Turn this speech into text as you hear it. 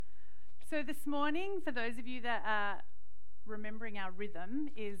So this morning, for those of you that are remembering our rhythm,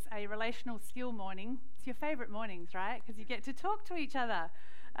 is a relational skill morning. It's your favourite mornings, right? Because you get to talk to each other.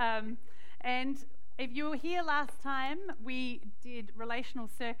 And if you were here last time, we did relational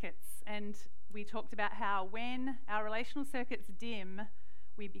circuits, and we talked about how when our relational circuits dim,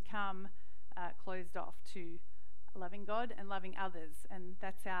 we become closed off to loving God and loving others. And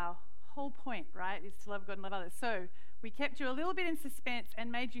that's our whole point, right, is to love God and love others. So we kept you a little bit in suspense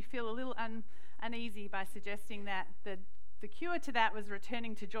and made you feel a little uneasy by suggesting that the cure to that was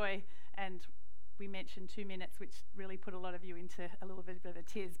returning to joy, and we mentioned 2 minutes, which really put a lot of you into a little bit of a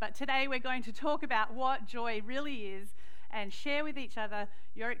tiz. But today we're going to talk about what joy really is and share with each other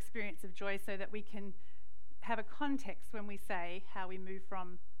your experience of joy so that we can have a context when we say how we move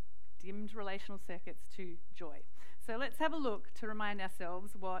from dimmed relational circuits to joy. So let's have a look to remind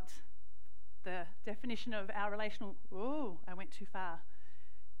ourselves what the definition of our relational... Oh, I went too far.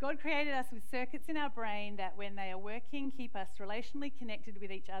 God created us with circuits in our brain that, when they are working, keep us relationally connected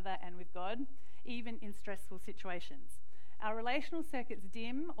with each other and with God, even in stressful situations. Our relational circuits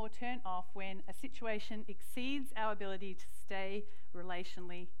dim or turn off when a situation exceeds our ability to stay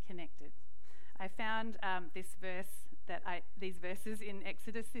relationally connected. I found these verses in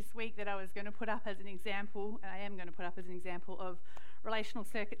Exodus this week that I was going to put up as an example, and I am going to put up as an example of relational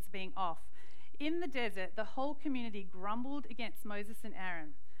circuits being off. In the desert, the whole community grumbled against Moses and Aaron.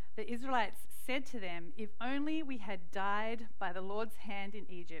 The Israelites said to them, "If only we had died by the Lord's hand in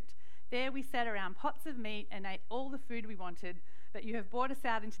Egypt. There we sat around pots of meat and ate all the food we wanted, but you have brought us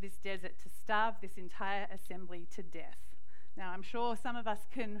out into this desert to starve this entire assembly to death." Now, I'm sure some of us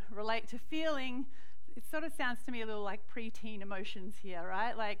can relate to feeling, it sort of sounds to me a little like preteen emotions here,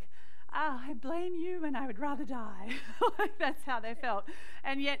 right? Like, I blame you and I would rather die. Like, that's how they felt.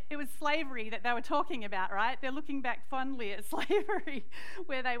 And yet it was slavery that they were talking about, right? They're looking back fondly at slavery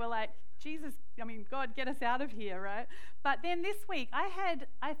where they were like, God, get us out of here, right? But then this week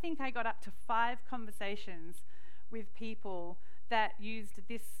I think I got up to 5 conversations with people that used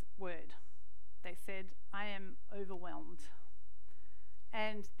this word. They said, "I am overwhelmed."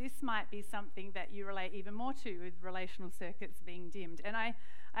 And this might be something that you relate even more to, with relational circuits being dimmed. And I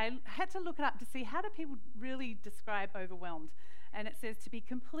had to look it up to see, how do people really describe overwhelmed? And it says to be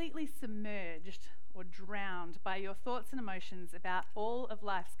completely submerged or drowned by your thoughts and emotions about all of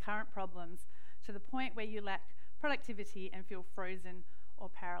life's current problems to the point where you lack productivity and feel frozen or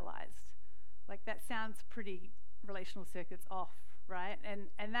paralyzed. Like, that sounds pretty relational circuits off, right?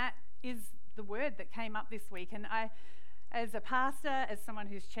 And that is the word that came up this week. And I, as a pastor, as someone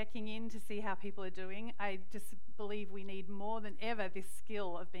who's checking in to see how people are doing, I just believe we need more than ever this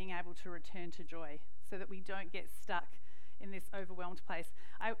skill of being able to return to joy so that we don't get stuck in this overwhelmed place.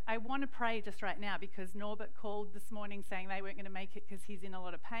 I want to pray just right now, because Norbert called this morning saying they weren't going to make it because he's in a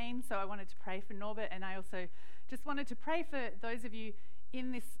lot of pain. So I wanted to pray for Norbert, and I also just wanted to pray for those of you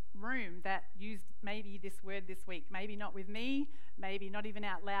in this room that used maybe this word this week, maybe not with me, maybe not even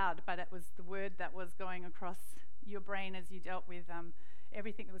out loud, but it was the word that was going across your brain as you dealt with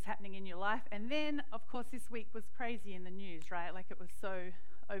everything that was happening in your life. And then, of course, this week was crazy in the news, right? Like, it was so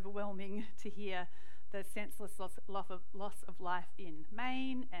overwhelming to hear the senseless loss of life in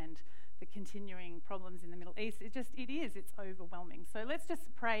Maine and the continuing problems in the Middle East. It's overwhelming. So let's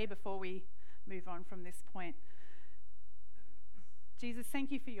just pray before we move on from this point. Jesus, thank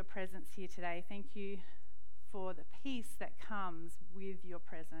you for your presence here today. Thank you for the peace that comes with your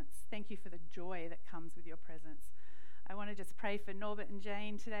presence. Thank you for the joy that comes with your presence. I want to just pray for Norbert and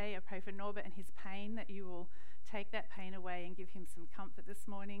Jane today. I pray for Norbert and his pain, that you will take that pain away and give him some comfort this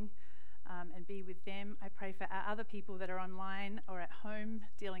morning, and be with them. I pray for our other people that are online or at home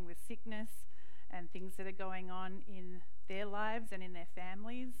dealing with sickness and things that are going on in their lives and in their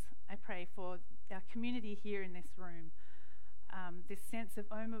families. I pray for our community here in this room. This sense of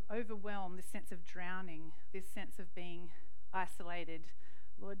overwhelm, this sense of drowning, this sense of being isolated.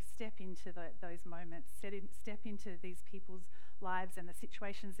 Lord, step into those moments. Step into these people's lives and the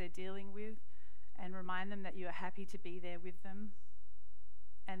situations they're dealing with, and remind them that you are happy to be there with them,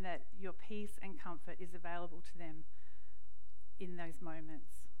 and that your peace and comfort is available to them in those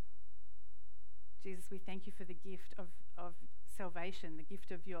moments. Jesus, we thank you for the gift of salvation, the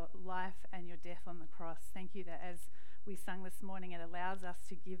gift of your life and your death on the cross. Thank you that as we sung this morning, it allows us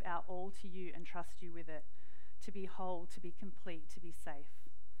to give our all to you and trust you with it, to be whole, to be complete, to be safe.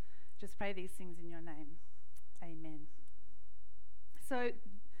 Just pray these things in your name. Amen. So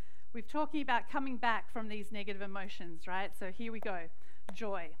we're talking about coming back from these negative emotions, right? So here we go.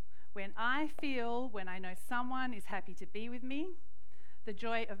 Joy. When I know someone is happy to be with me, the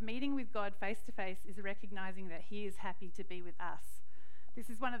joy of meeting with God face to face is recognizing that he is happy to be with us. This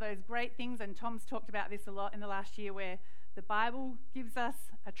is one of those great things, and Tom's talked about this a lot in the last year, where the Bible gives us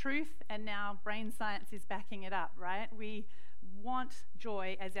a truth and now brain science is backing it up, right? We want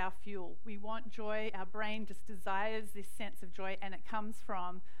joy as our fuel. We want joy. Our brain just desires this sense of joy, and it comes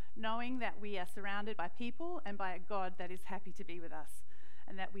from knowing that we are surrounded by people and by a God that is happy to be with us,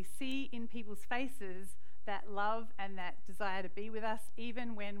 and that we see in people's faces that love and that desire to be with us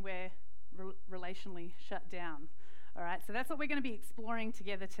even when we're relationally shut down. All right, so that's what we're going to be exploring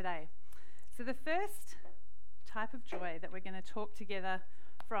together today. So the first type of joy that we're going to talk together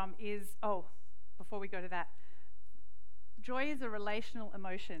from is, before we go to that, joy is a relational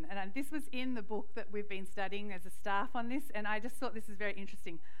emotion. And this was in the book that we've been studying as a staff on this, and I just thought this is very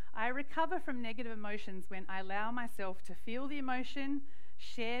interesting. I recover from negative emotions when I allow myself to feel the emotion,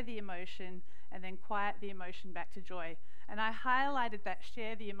 share the emotion, and then quiet the emotion back to joy. And I highlighted that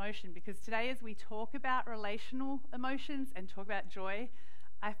share the emotion because today, as we talk about relational emotions and talk about joy,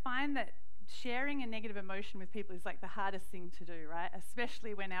 I find that sharing a negative emotion with people is like the hardest thing to do, right?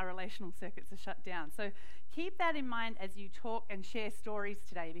 Especially when our relational circuits are shut down. So keep that in mind as you talk and share stories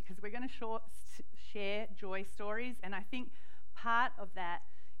today, because we're going to share joy stories. And I think part of that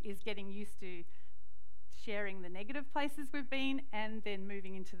is getting used to sharing the negative places we've been and then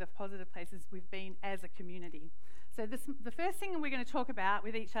moving into the positive places we've been as a community. So the first thing we're going to talk about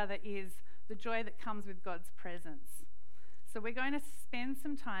with each other is the joy that comes with God's presence. So we're going to spend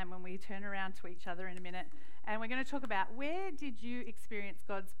some time when we turn around to each other in a minute, and we're going to talk about, where did you experience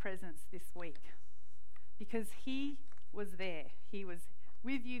God's presence this week? Because he was there. He was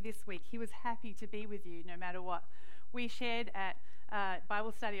with you this week. He was happy to be with you no matter what. We shared at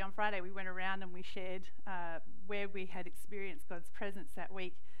Bible study on Friday. We went around and we shared where we had experienced God's presence that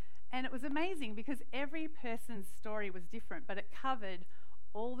week. And it was amazing because every person's story was different, but it covered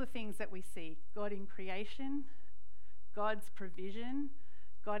all the things that we see. God in creation, God's provision,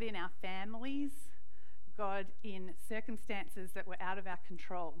 God in our families, God in circumstances that were out of our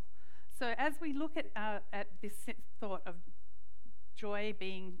control. So as we look at this thought of joy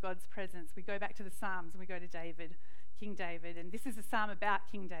being God's presence, we go back to the Psalms and we go to David, King David, and this is a psalm about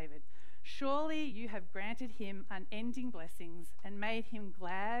King David. Surely you have granted him unending blessings and made him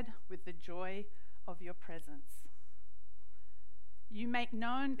glad with the joy of your presence. You make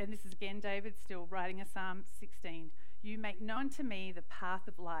known, and this is again David still writing a Psalm 16, you make known to me the path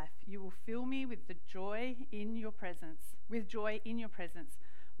of life. You will fill me with the joy in your presence, with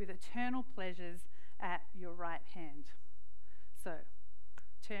eternal pleasures at your right hand. So,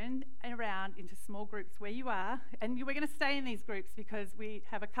 turn around into small groups where you are, and we're going to stay in these groups because we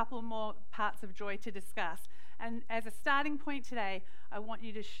have a couple more parts of joy to discuss. And as a starting point today, I want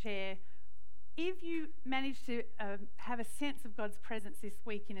you to share, if you manage to have a sense of God's presence this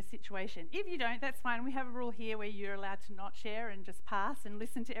week in a situation. If you don't, that's fine. We have a rule here where you're allowed to not share and just pass and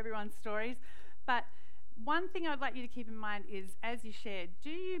listen to everyone's stories. But one thing I'd like you to keep in mind is, as you shared, do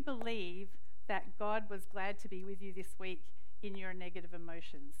you believe that God was glad to be with you this week in your negative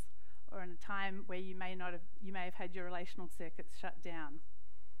emotions, or in a time where you may have had your relational circuits shut down?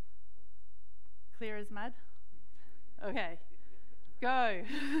 Clear as mud? Okay, go.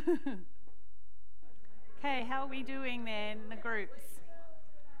 Okay, how are we doing then in the groups?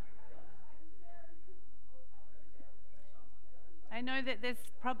 I know that there's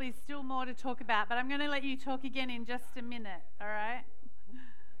probably still more to talk about, but I'm going to let you talk again in just a minute, all right?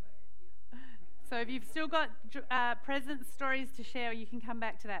 So if you've still got present stories to share, you can come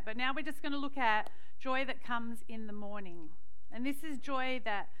back to that. But now we're just going to look at joy that comes in the morning. And this is joy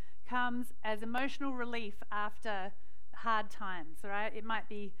that comes as emotional relief after hard times, all right? It might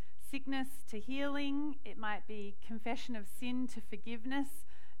be sickness to healing. It might be confession of sin to forgiveness.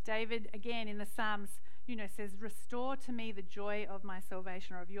 David, again, in the Psalms, says, restore to me the joy of my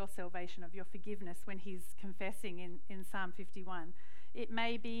salvation, or of your salvation, of your forgiveness, when he's confessing in Psalm 51. It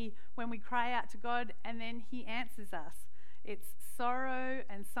may be when we cry out to God and then he answers us. It's sorrow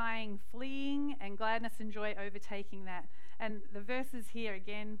and sighing fleeing, and gladness and joy overtaking that. And the verses here,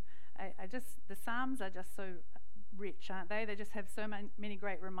 again, the Psalms are just so rich, aren't they? They just have so many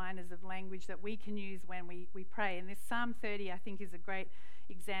great reminders of language that we can use when we pray. And this Psalm 30, I think, is a great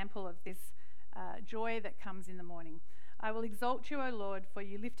example of this joy that comes in the morning. I will exalt you, O Lord, for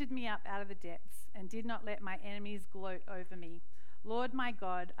you lifted me up out of the depths and did not let my enemies gloat over me. Lord my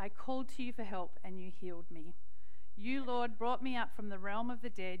God, I called to you for help and you healed me. You, Lord, brought me up from the realm of the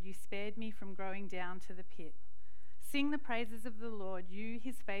dead. You spared me from going down to the pit. Sing the praises of the Lord, you,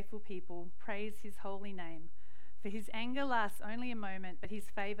 his faithful people. Praise his holy name. For his anger lasts only a moment, but his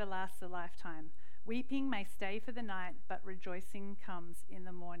favor lasts a lifetime. Weeping may stay for the night, but rejoicing comes in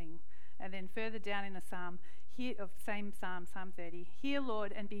the morning. And then further down in the psalm, same psalm, Psalm 30, hear,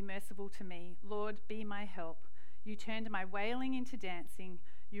 Lord, and be merciful to me. Lord, be my help. You turned my wailing into dancing.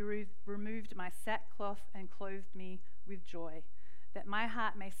 You removed my sackcloth and clothed me with joy, that my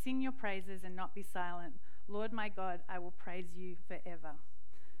heart may sing your praises and not be silent. Lord, my God, I will praise you forever.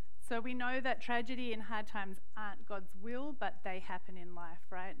 So we know that tragedy and hard times aren't God's will, but they happen in life,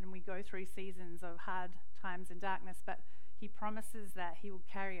 right? And we go through seasons of hard times and darkness, but he promises that he will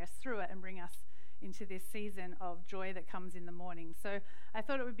carry us through it and bring us into this season of joy that comes in the morning. So I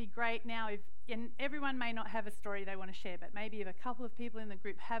thought it would be great now and everyone may not have a story they want to share, but maybe if a couple of people in the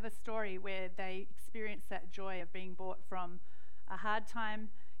group have a story where they experience that joy of being brought from a hard time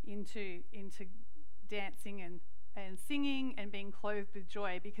into dancing and singing and being clothed with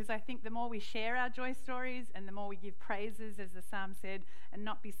joy, because I think the more we share our joy stories and the more we give praises, as the psalm said, and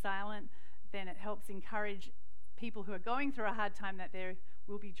not be silent, then it helps encourage people who are going through a hard time that there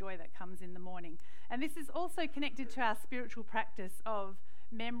will be joy that comes in the morning. And this is also connected to our spiritual practice of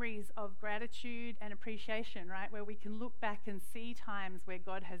memories of gratitude and appreciation, right? Where we can look back and see times where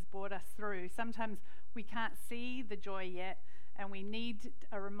God has brought us through. Sometimes we can't see the joy yet, and we need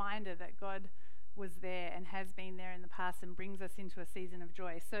a reminder that God was there and has been there in the past and brings us into a season of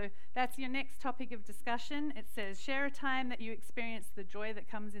joy. So that's your next topic of discussion. It says, share a time that you experience the joy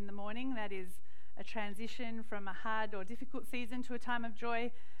that comes in the morning. That is a transition from a hard or difficult season to a time of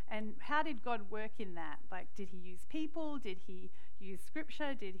joy. And how did God work in that? Like, did he use people? Did he use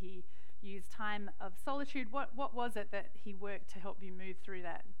scripture? Did he use time of solitude? What was it that he worked to help you move through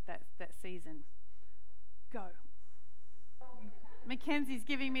that season? Go. Mackenzie's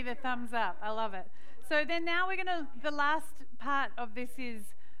giving me the thumbs up. I love it. So then now the last part of this is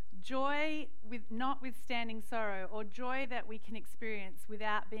joy with notwithstanding sorrow, or joy that we can experience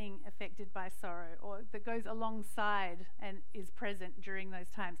without being affected by sorrow, or that goes alongside and is present during those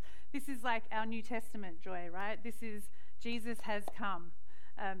times. This is like our New Testament joy, right? This is Jesus has come.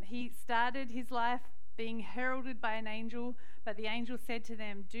 He started his life being heralded by an angel, but the angel said to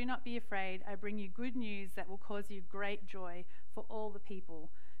them, do not be afraid. I bring you good news that will cause you great joy for all the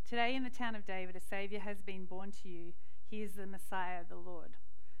people. Today in the town of David, a Saviour has been born to you. He is the Messiah, the Lord.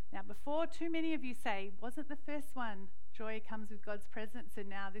 Now, before too many of you say, wasn't the first one joy comes with God's presence and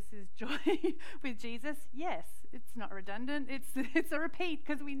now this is joy with Jesus? Yes, it's not redundant. It's a repeat,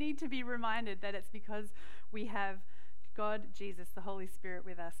 because we need to be reminded that it's because we have God, Jesus, the Holy Spirit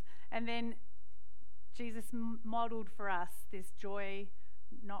with us. And then Jesus modeled for us this joy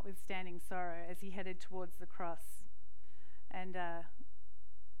notwithstanding sorrow as he headed towards the cross. And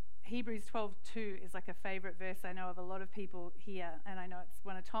Hebrews 12:2 is like a favourite verse I know of a lot of people here, and I know it's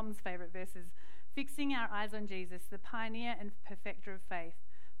one of Tom's favourite verses. Fixing our eyes on Jesus, the pioneer and perfecter of faith,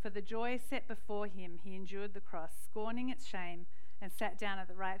 for the joy set before him, he endured the cross, scorning its shame, and sat down at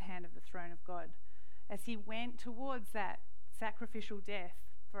the right hand of the throne of God. As he went towards that sacrificial death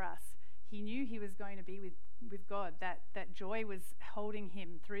for us, he knew he was going to be with God. That joy was holding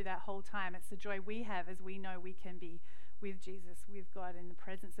him through that whole time. It's the joy we have as we know we can be with Jesus, with God, in the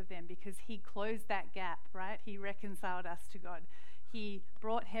presence of them, because he closed that gap, right? He reconciled us to God. He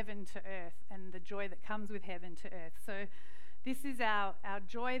brought heaven to earth and the joy that comes with heaven to earth. So this is our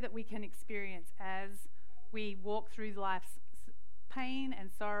joy that we can experience as we walk through life's pain and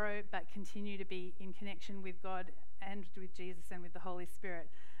sorrow, but continue to be in connection with God and with Jesus and with the Holy Spirit.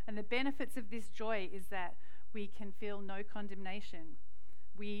 And the benefits of this joy is that we can feel no condemnation.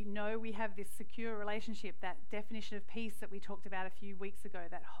 We know we have this secure relationship, that definition of peace that we talked about a few weeks ago,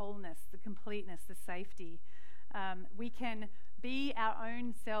 that wholeness, the completeness, the safety. We can be our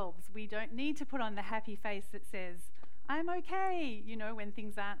own selves. We don't need to put on the happy face that says, I'm okay, when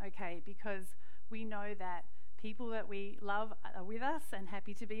things aren't okay, because we know that people that we love are with us and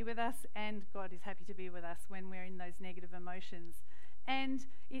happy to be with us, and God is happy to be with us when we're in those negative emotions. And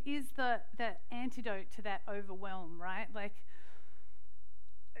it is the antidote to that overwhelm, right? Like,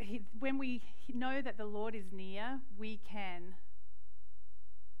 when we know that the Lord is near, we can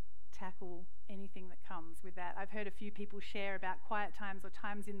tackle anything that comes with that. I've heard a few people share about quiet times or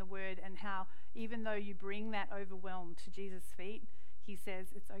times in the Word, and how even though you bring that overwhelm to Jesus' feet, he says,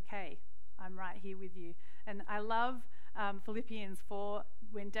 it's okay, I'm right here with you. And I love Philippians 4,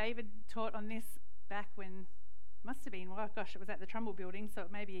 when David taught on this back when, must have been, it was at the Trumbull building, so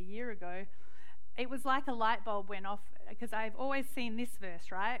it may be a year ago. It was like a light bulb went off, because I've always seen this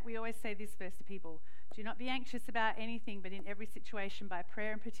verse, right? We always say this verse to people. Do not be anxious about anything, but in every situation, by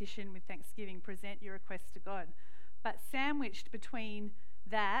prayer and petition with thanksgiving, present your requests to God. But sandwiched between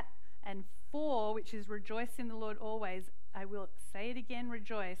that and 4, which is rejoice in the Lord always, I will say it again,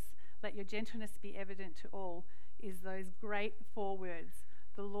 rejoice, let your gentleness be evident to all, is those great 4 words.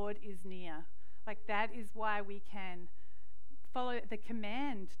 the Lord is near. Like, that is why we can follow the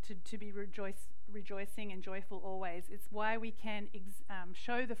command to be rejoicing and joyful always. It's why we can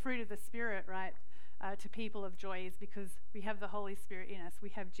show the fruit of the Spirit, right, to people of joy, is because we have the Holy Spirit in us. We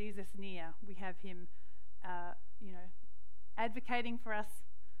have Jesus near. We have him, advocating for us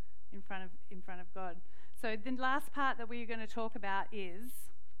in front of God. So the last part that we're going to talk about is,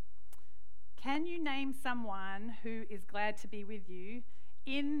 can you name someone who is glad to be with you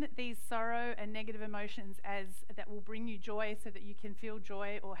in these sorrow and negative emotions that will bring you joy, so that you can feel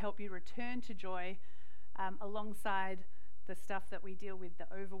joy or help you return to joy, alongside the stuff that we deal with, the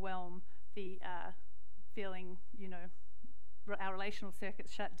overwhelm, the feeling, our relational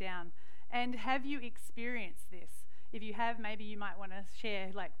circuits shut down. And have you experienced this? If you have, maybe you might want to share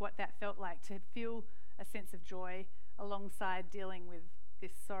like what that felt like, to feel a sense of joy alongside dealing with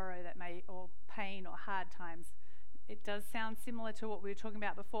this sorrow or pain or hard times. It does sound similar to what we were talking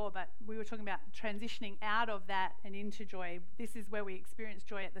about before, but we were talking about transitioning out of that and into joy. This is where we experience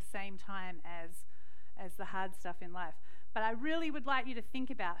joy at the same time as the hard stuff in life. But I really would like you to think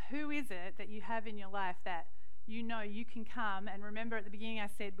about, who is it that you have in your life that you can come, and remember at the beginning I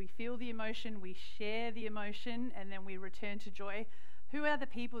said we feel the emotion, we share the emotion, and then we return to joy. Who are the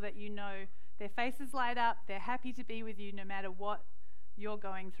people that their faces light up, they're happy to be with you no matter what you're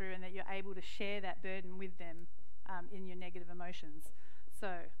going through, and that you're able to share that burden with them in your negative emotions? So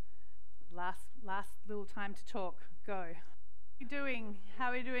last little time to talk. Go.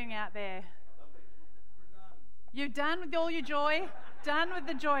 How are you doing out there? You're done with all your joy? Done with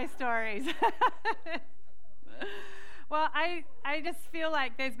the joy stories? Well, I just feel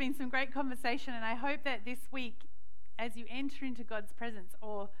like there's been some great conversation, and I hope that this week, as you enter into God's presence,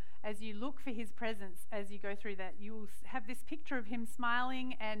 or as you look for his presence as you go through that, you will have this picture of him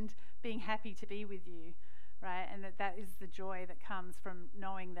smiling and being happy to be with you, right? And that is the joy that comes from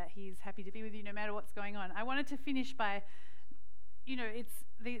knowing that he's happy to be with you no matter what's going on. I wanted to finish by,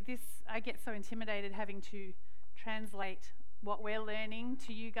 I get so intimidated having to translate what we're learning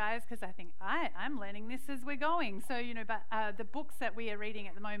to you guys, because I think I'm learning this as we're going. So, but the books that we are reading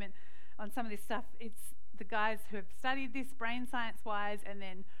at the moment on some of this stuff, it's the guys who have studied this brain science-wise and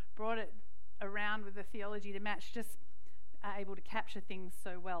then brought it around with the theology to match, just are able to capture things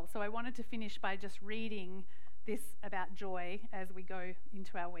so well. So I wanted to finish by just reading this about joy as we go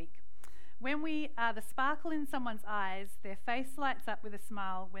into our week. When we are the sparkle in someone's eyes, their face lights up with a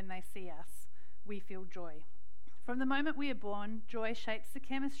smile when they see us. We feel joy. From the moment we are born, joy shapes the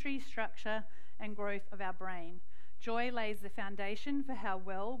chemistry, structure, and growth of our brain. Joy lays the foundation for how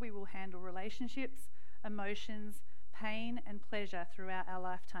well we will handle relationships, emotions, pain, and pleasure throughout our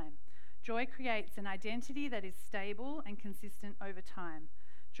lifetime. Joy creates an identity that is stable and consistent over time.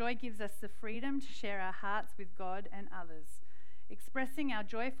 Joy gives us the freedom to share our hearts with God and others. Expressing our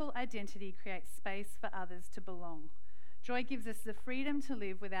joyful identity creates space for others to belong. Joy gives us the freedom to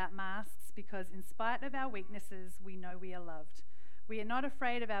live without masks, because in spite of our weaknesses, we know we are loved. We are not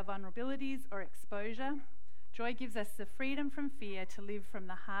afraid of our vulnerabilities or exposure. Joy gives us the freedom from fear to live from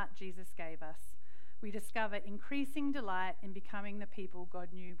the heart Jesus gave us. We discover increasing delight in becoming the people God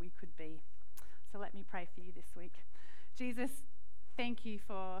knew we could be. So let me pray for you this week. Jesus, thank you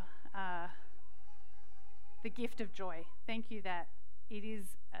for the gift of joy. Thank you that it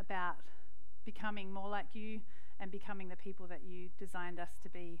is about becoming more like you and becoming the people that you designed us to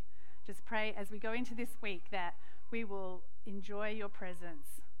be. Just pray as we go into this week that we will enjoy your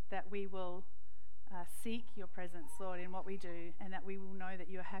presence, that we will seek your presence, Lord, in what we do, and that we will know that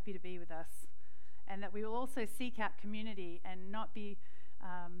you are happy to be with us, and that we will also seek out community and not be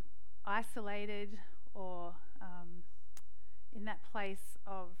isolated or in that place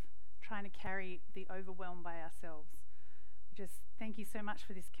of trying to carry the overwhelm by ourselves. Just thank you so much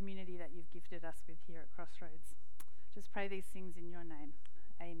for this community that you've gifted us with here at Crossroads. Just pray these things in your name.